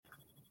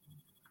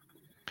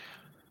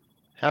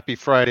Happy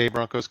Friday,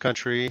 Broncos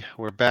country.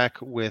 We're back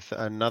with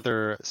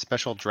another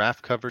special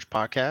draft coverage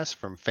podcast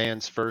from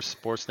Fans First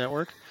Sports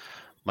Network.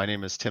 My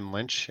name is Tim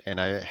Lynch,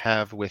 and I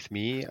have with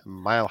me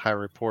Mile High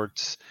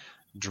Reports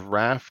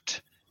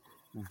draft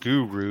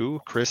guru,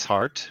 Chris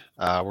Hart.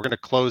 We're going to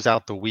close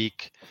out the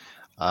week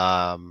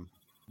um,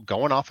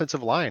 going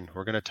offensive line.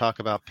 We're going to talk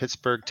about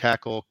Pittsburgh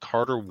tackle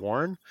Carter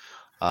Warren.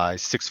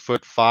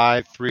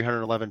 6'5",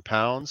 311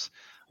 pounds.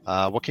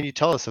 What can you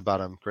tell us about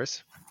him,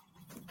 Chris?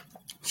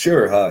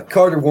 Sure.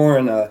 Carter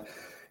Warren,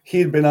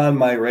 he'd been on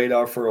my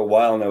radar for a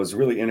while, and I was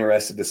really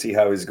interested to see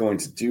how he's going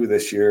to do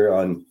this year.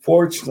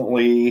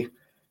 Unfortunately,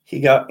 he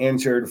got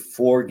injured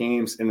 4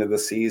 games into the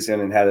season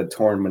and had a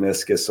torn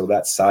meniscus, so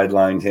that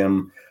sidelined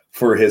him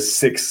for his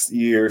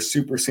 6th-year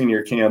super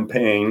senior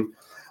campaign.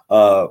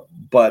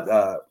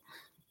 But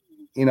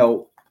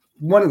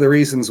one of the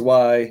reasons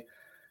why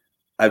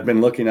I've been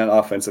looking at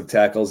offensive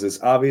tackles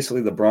is obviously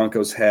the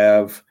Broncos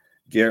have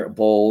Garrett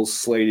Bowles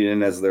slated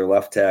in as their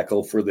left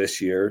tackle for this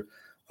year,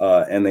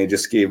 and they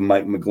just gave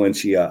Mike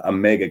McGlinchey a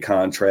mega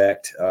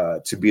contract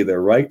to be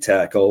their right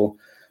tackle.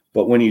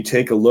 But when you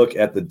take a look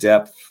at the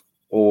depth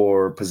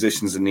or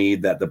positions of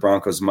need that the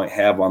Broncos might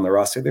have on the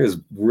roster, there's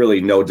really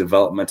no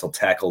developmental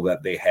tackle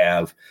that they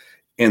have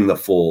in the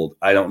fold.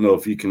 I don't know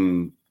if you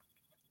can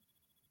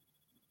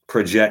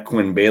project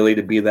Quinn Bailey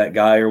to be that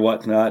guy or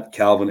whatnot.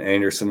 Calvin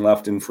Anderson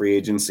left in free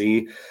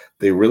agency.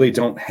 They really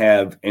don't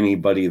have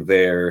anybody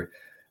there,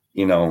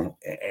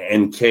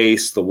 in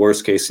case the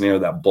worst case scenario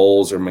that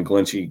Bowles or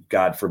McGlinchey,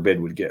 God forbid,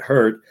 would get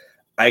hurt.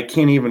 I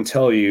can't even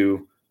tell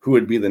you who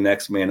would be the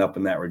next man up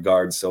in that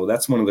regard. So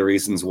that's one of the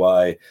reasons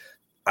why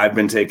I've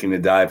been taking a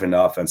dive into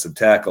offensive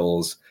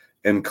tackles,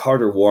 and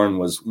Carter Warren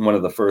was one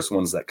of the first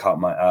ones that caught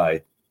my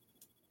eye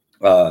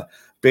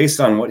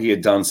based on what he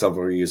had done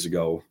several years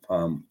ago.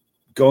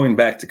 Going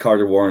back to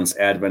Carter Warren's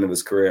advent of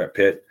his career at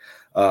Pitt,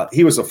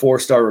 he was a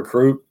 4-star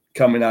recruit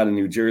coming out of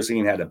New Jersey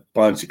and had a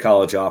bunch of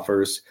college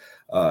offers.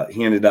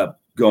 He ended up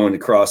going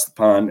across the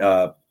pond,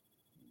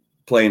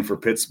 playing for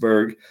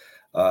Pittsburgh.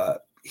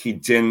 He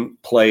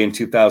didn't play in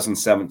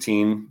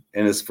 2017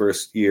 in his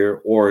first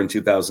year or in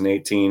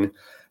 2018,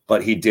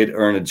 but he did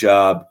earn a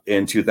job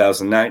in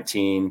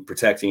 2019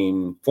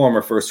 protecting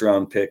former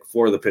first-round pick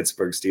for the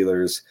Pittsburgh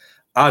Steelers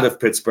out of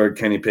Pittsburgh,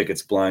 Kenny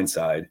Pickett's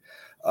blindside.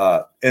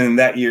 And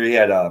that year he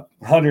had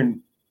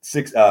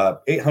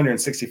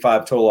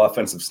 865 total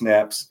offensive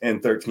snaps in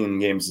 13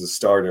 games as a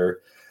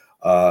starter,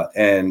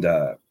 and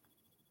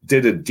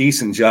did a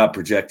decent job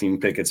projecting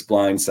Pickett's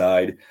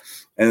blindside.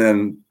 And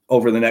then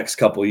over the next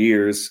couple of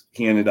years,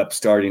 he ended up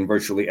starting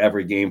virtually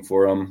every game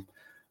for him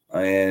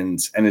and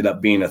ended up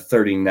being a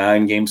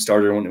 39-game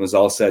starter when it was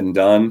all said and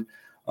done.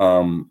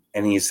 And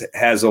he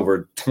has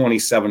over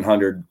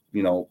 2,700,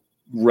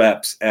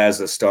 reps as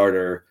a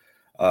starter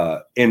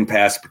in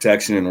pass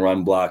protection and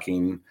run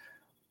blocking,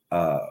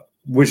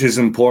 which is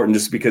important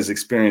just because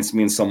experience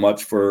means so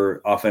much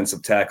for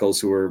offensive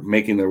tackles who are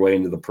making their way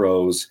into the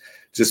pros,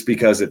 just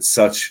because it's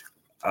such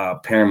a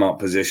paramount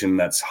position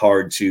that's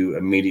hard to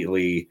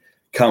immediately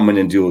come in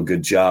and do a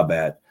good job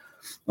at.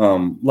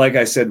 Like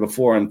I said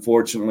before,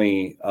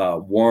 unfortunately,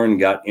 Warren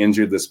got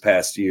injured this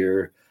past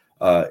year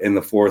in the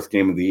 4th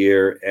game of the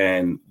year,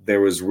 and there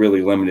was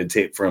really limited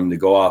tape for him to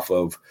go off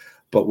of.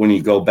 But when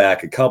you go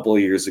back a couple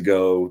of years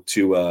ago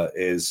to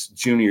his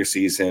junior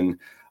season,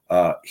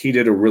 he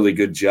did a really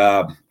good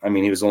job. I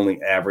mean, he was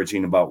only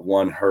averaging about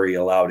 1 hurry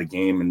allowed a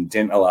game and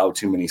didn't allow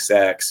too many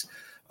sacks.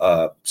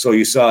 So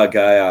you saw a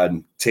guy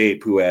on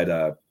tape who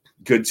had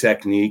good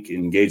technique,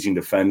 engaging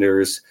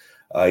defenders.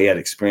 He had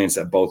experience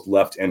at both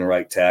left and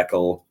right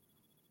tackle.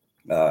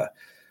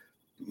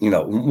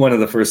 One of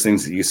the first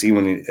things that you see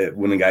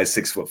when a guy's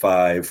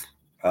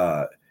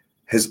 6'5",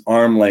 his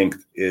arm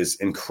length is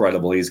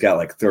incredible. He's got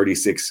like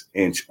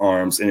 36-inch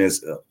arms in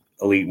his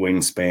elite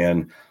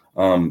wingspan.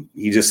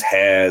 He just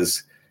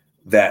has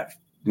that,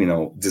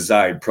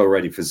 desired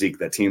pro-ready physique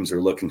that teams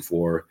are looking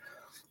for.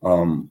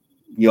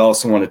 You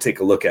also want to take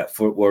a look at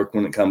footwork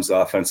when it comes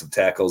to offensive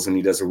tackles, and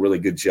he does a really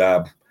good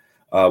job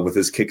with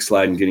his kick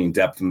slide and getting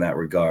depth in that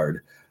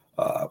regard.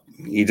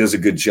 He does a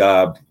good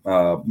job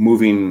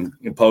moving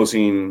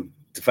opposing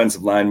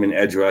defensive linemen,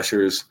 edge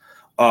rushers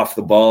off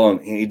the ball,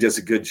 and he does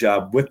a good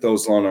job with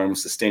those long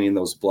arms sustaining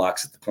those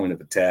blocks at the point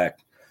of attack.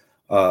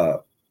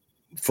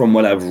 From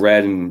what I've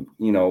read and,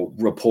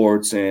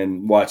 reports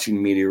and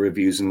watching media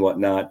reviews and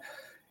whatnot,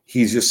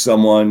 he's just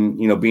someone,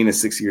 being a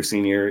 6-year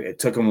senior, it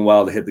took him a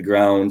while to hit the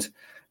ground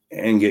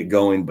and get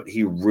going, but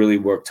he really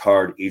worked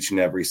hard each and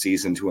every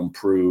season to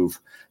improve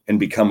and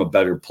become a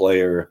better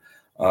player,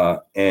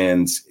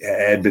 and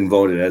had been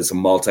voted as a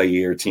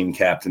multi-year team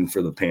captain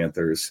for the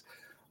Panthers.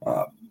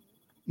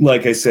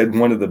 Like I said,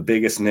 one of the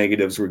biggest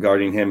negatives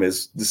regarding him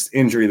is this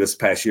injury this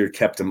past year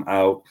kept him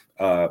out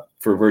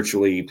for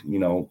virtually,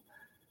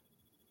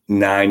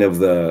 9 of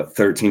the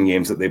 13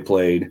 games that they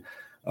played.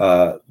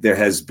 There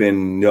has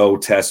been no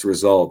test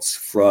results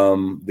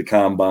from the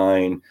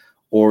combine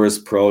or his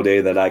pro day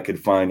that I could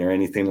find or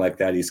anything like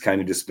that. He's kind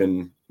of just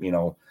been,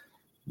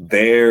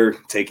 there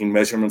taking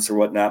measurements or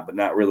whatnot, but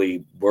not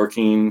really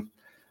working.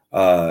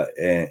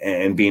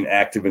 and being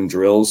active in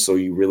drills. So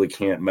you really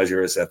can't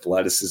measure his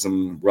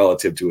athleticism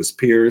relative to his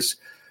peers.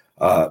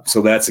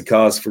 So that's a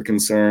cause for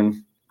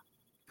concern.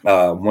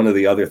 One of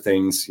the other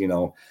things,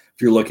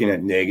 if you're looking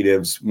at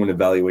negatives when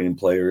evaluating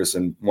players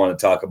and want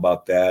to talk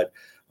about that,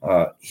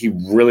 he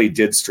really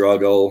did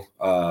struggle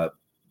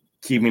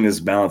keeping his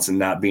balance and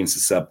not being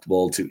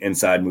susceptible to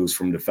inside moves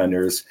from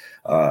defenders,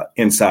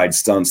 inside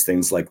stunts,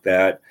 things like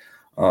that.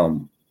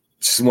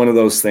 Just one of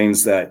those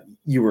things that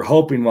you were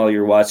hoping while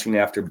you're watching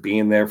after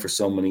being there for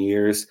so many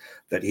years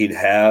that he'd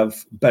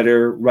have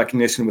better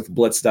recognition with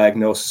blitz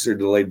diagnosis or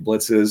delayed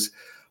blitzes.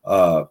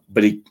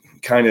 But he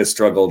kind of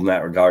struggled in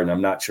that regard, and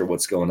I'm not sure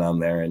what's going on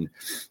there. And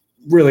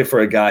really for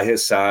a guy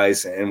his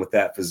size and with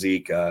that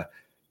physique,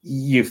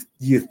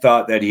 you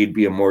thought that he'd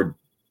be a more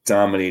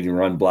dominating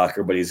run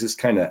blocker, but he's just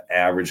kind of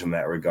average in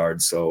that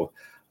regard. So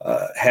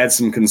had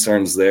some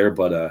concerns there,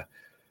 but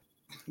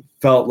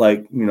felt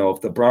like,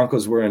 if the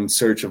Broncos were in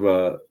search of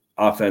a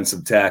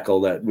offensive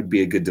tackle that would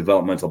be a good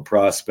developmental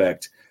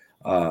prospect,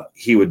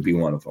 he would be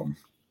one of them.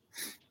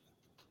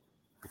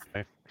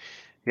 Okay.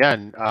 Yeah.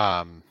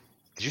 And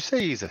did you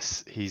say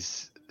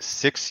he's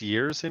 6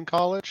 years in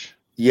college?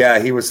 Yeah,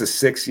 he was a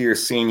 6-year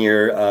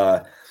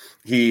senior.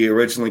 He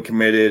originally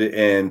committed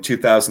in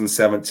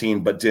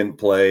 2017, but didn't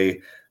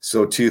play.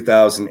 So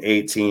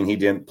 2018, he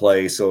didn't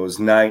play. So it was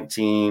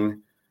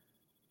 19,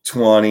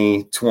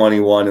 20,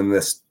 21, and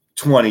this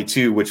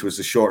 22, which was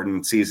a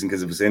shortened season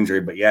because of his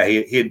injury. But yeah,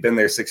 he had been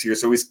there 6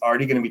 years. So he's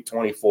already going to be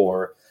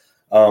 24.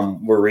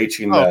 We're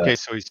reaching okay,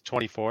 so he's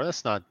 24.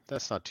 That's not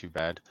too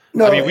bad.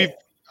 No, I mean,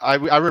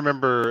 I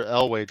remember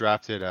Elway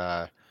drafted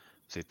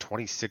say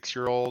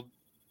 26-year-old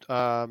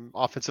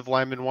offensive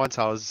lineman once.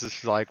 I was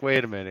just like,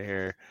 wait a minute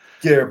here.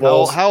 Garrett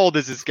Bowles. How old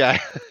is this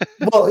guy?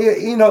 Well,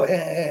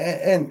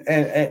 and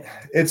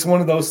it's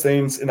one of those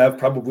things, and I've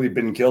probably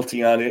been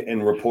guilty on it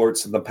in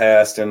reports in the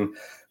past and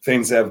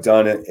things I've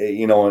done,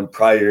 in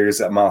prior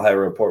years at Mile High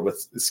Report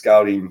with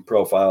scouting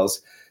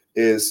profiles,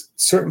 is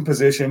certain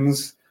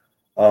positions,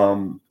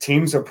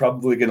 teams are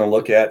probably going to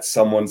look at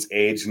someone's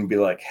age and be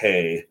like,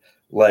 hey,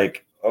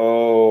 like,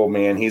 oh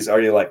man, he's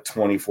already like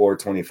 24,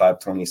 25,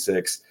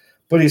 26.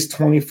 But he's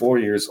 24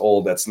 years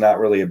old. That's not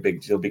really a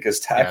big deal because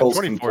tackles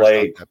can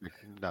play.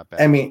 Not bad.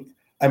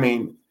 I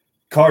mean,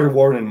 Carter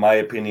Warren, in my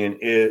opinion,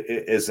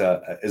 is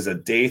a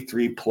day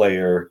 3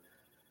 player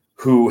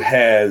who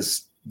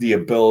has the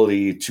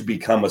ability to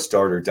become a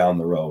starter down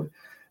the road.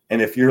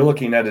 And if you're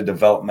looking at a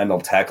developmental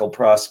tackle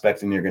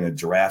prospect and you're going to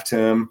draft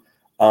him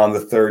on the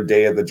 3rd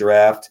day of the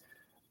draft,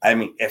 I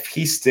mean, if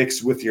he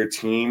sticks with your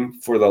team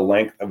for the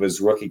length of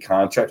his rookie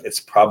contract, it's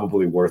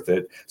probably worth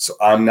it. So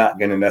I'm not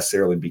going to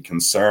necessarily be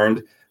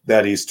concerned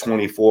that he's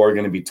 24,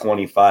 going to be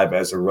 25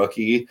 as a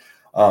rookie.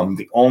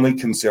 The only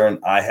concern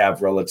I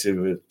have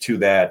relative to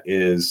that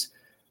is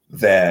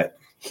that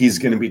he's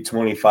going to be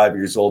 25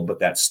 years old, but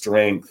that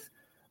strength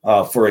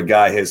for a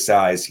guy his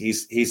size,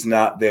 he's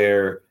not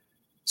there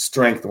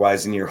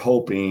strength-wise, and you're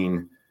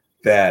hoping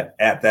that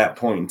at that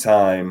point in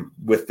time,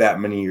 with that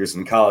many years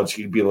in college,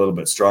 he'd be a little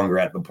bit stronger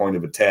at the point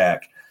of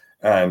attack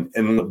and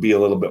be a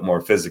little bit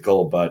more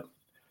physical. But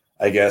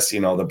I guess,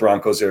 the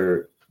Broncos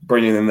are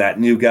bringing in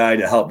that new guy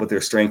to help with their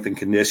strength and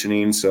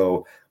conditioning.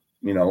 So,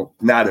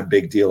 not a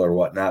big deal or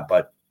whatnot.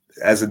 But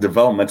as a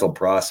developmental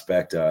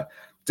prospect,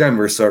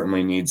 Denver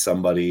certainly needs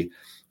somebody.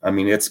 I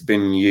mean, it's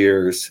been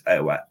years.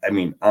 I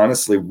mean,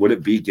 honestly, would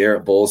it be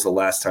Garrett Bowles the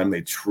last time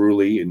they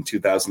truly, in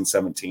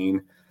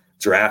 2017,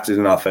 drafted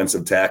an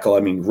offensive tackle?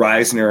 I mean,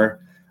 Reisner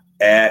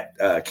at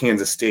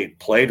Kansas State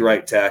played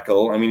right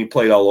tackle. I mean, he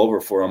played all over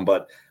for them,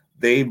 but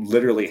they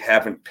literally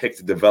haven't picked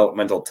a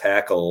developmental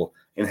tackle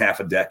in half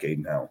a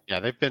decade now. Yeah,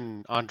 they've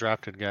been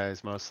undrafted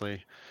guys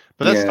mostly.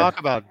 But let's talk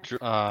about,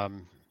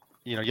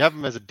 you have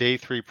him as a day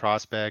 3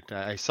 prospect.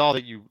 I saw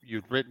that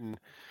you'd written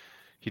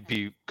he'd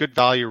be good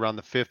value around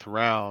the 5th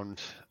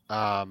round.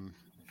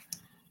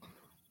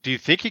 Do you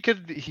think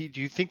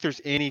do you think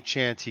there's any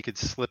chance he could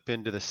slip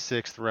into the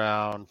 6th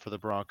round for the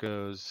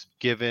Broncos,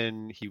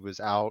 given he was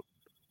out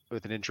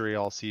with an injury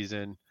all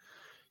season?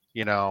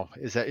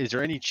 Is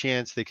there any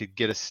chance they could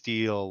get a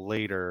steal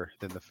later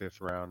than the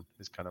 5th round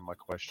is kind of my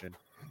question.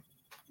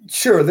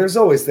 Sure. There's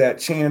always that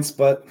chance,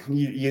 but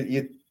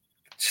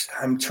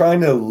I'm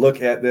trying to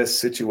look at this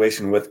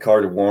situation with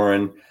Carter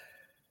Warren.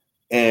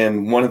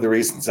 And one of the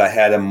reasons I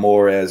had him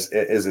more as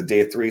a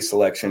day 3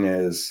 selection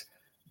is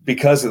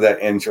because of that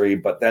injury.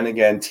 But then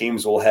again,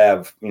 teams will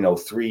have,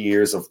 3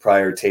 years of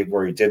prior tape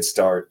where he did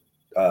start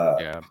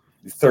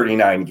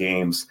 39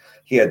 games.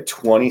 He had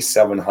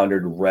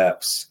 2,700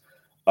 reps.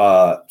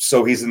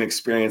 So he's an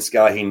experienced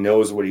guy. He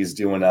knows what he's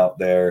doing out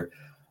there.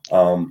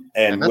 And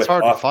that's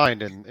hard to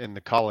find in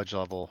the college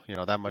level,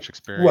 that much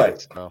experience.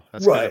 Right. So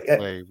that's going to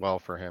play well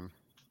for him.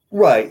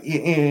 Right.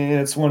 And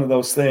it's one of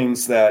those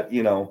things that,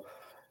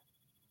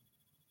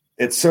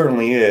 it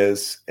certainly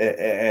is.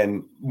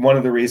 And one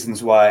of the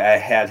reasons why I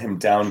had him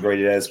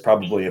downgraded as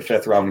probably a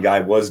 5th round guy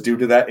was due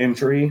to that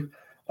injury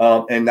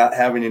and not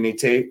having any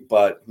tape.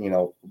 But,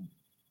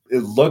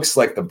 it looks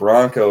like the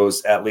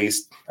Broncos, at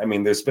least, I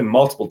mean, there's been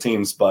multiple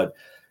teams, but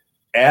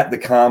at the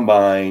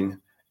combine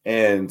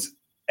and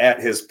at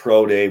his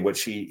pro day,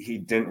 which he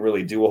didn't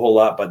really do a whole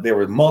lot, but there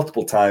were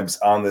multiple times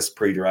on this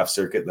pre-draft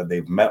circuit that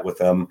they've met with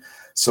him.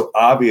 So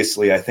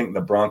obviously, I think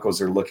the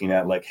Broncos are looking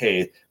at like,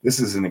 hey, this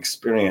is an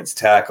experienced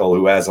tackle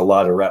who has a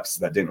lot of reps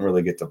that didn't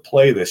really get to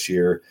play this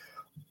year,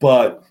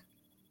 but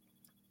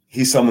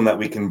he's someone that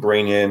we can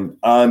bring in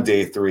on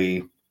day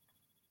 3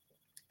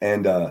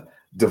 and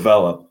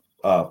develop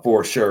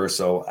for sure.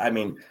 So, I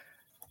mean,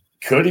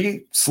 could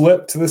he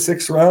slip to the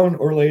 6th round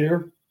or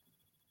later?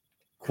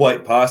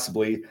 Quite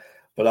possibly,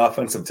 but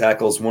offensive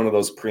tackle is one of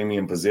those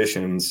premium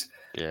positions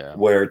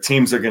where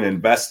teams are going to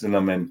invest in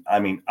them. And I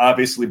mean,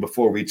 obviously,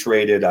 before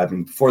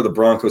the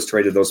Broncos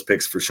traded those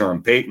picks for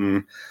Sean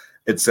Payton,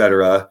 et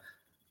cetera,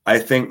 I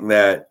think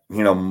that,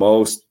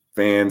 most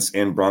fans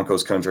in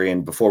Broncos country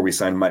and before we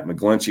signed Mike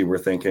McGlinchey were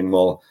thinking,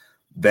 well,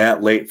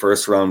 that late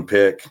 1st round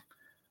pick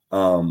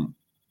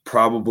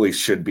probably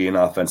should be an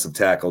offensive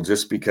tackle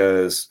just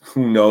because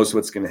who knows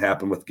what's going to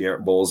happen with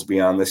Garrett Bowles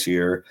beyond this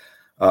year.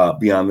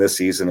 Beyond this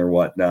season or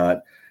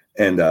whatnot.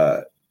 And,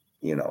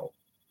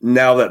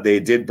 now that they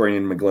did bring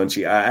in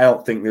McGlinchey, I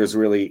don't think there's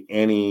really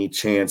any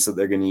chance that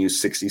they're going to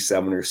use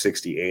 67 or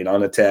 68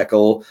 on a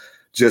tackle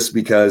just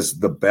because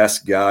the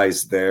best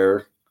guys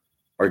there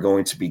are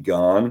going to be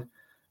gone.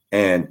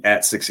 And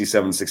at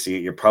 67,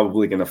 68, you're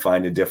probably going to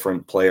find a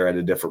different player at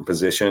a different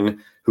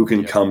position who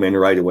can come in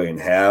right away and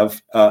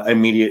have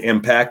immediate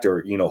impact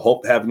or,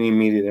 hope to have an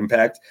immediate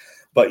impact.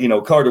 But,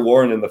 Carter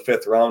Warren in the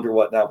 5th round or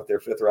whatnot with their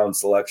 5th round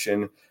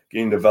selection,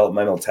 getting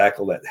developmental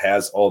tackle that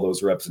has all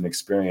those reps and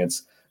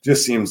experience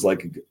just seems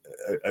like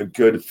a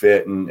good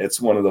fit. And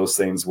it's one of those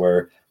things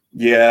where,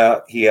 he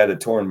had a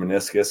torn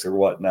meniscus or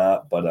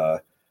whatnot.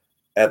 But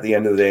at the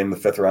end of the day, in the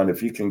 5th round,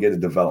 if you can get a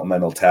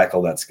developmental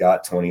tackle that's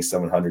got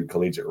 2,700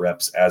 collegiate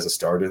reps as a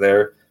starter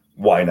there,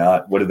 why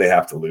not? What do they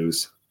have to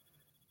lose?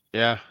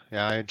 Yeah.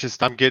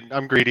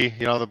 I'm greedy.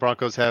 The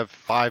Broncos have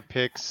 5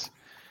 picks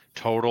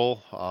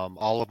total,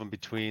 all of them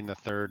between the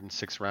 3rd and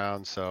 6th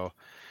round. So,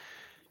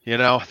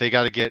 they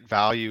got to get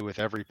value with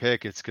every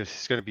pick. It's going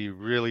to be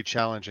really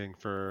challenging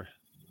for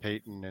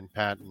Peyton and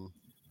Patton,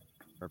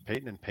 or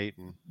Peyton and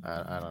Peyton.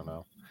 I don't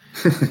know.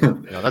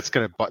 That's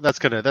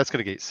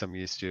gonna get some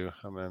used to.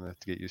 I'm gonna have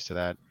to get used to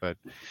that. But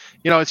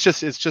it's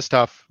just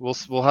tough.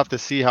 We'll have to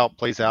see how it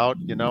plays out.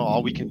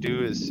 All we can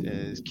do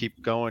is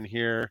keep going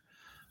here.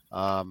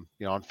 On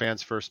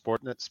Fans First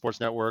Sports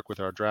Network with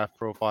our draft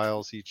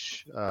profiles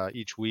each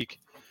week.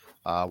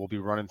 We'll be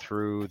running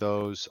through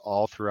those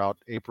all throughout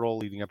April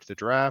leading up to the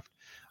draft.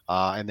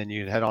 And then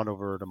you can head on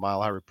over to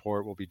Mile High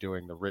Report. We'll be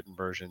doing the written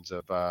versions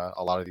of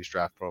a lot of these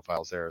draft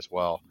profiles there as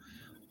well.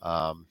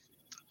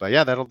 But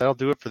yeah, that'll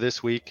do it for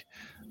this week.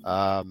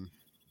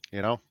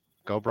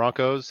 Go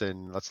Broncos,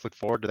 and let's look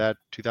forward to that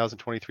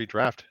 2023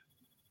 draft.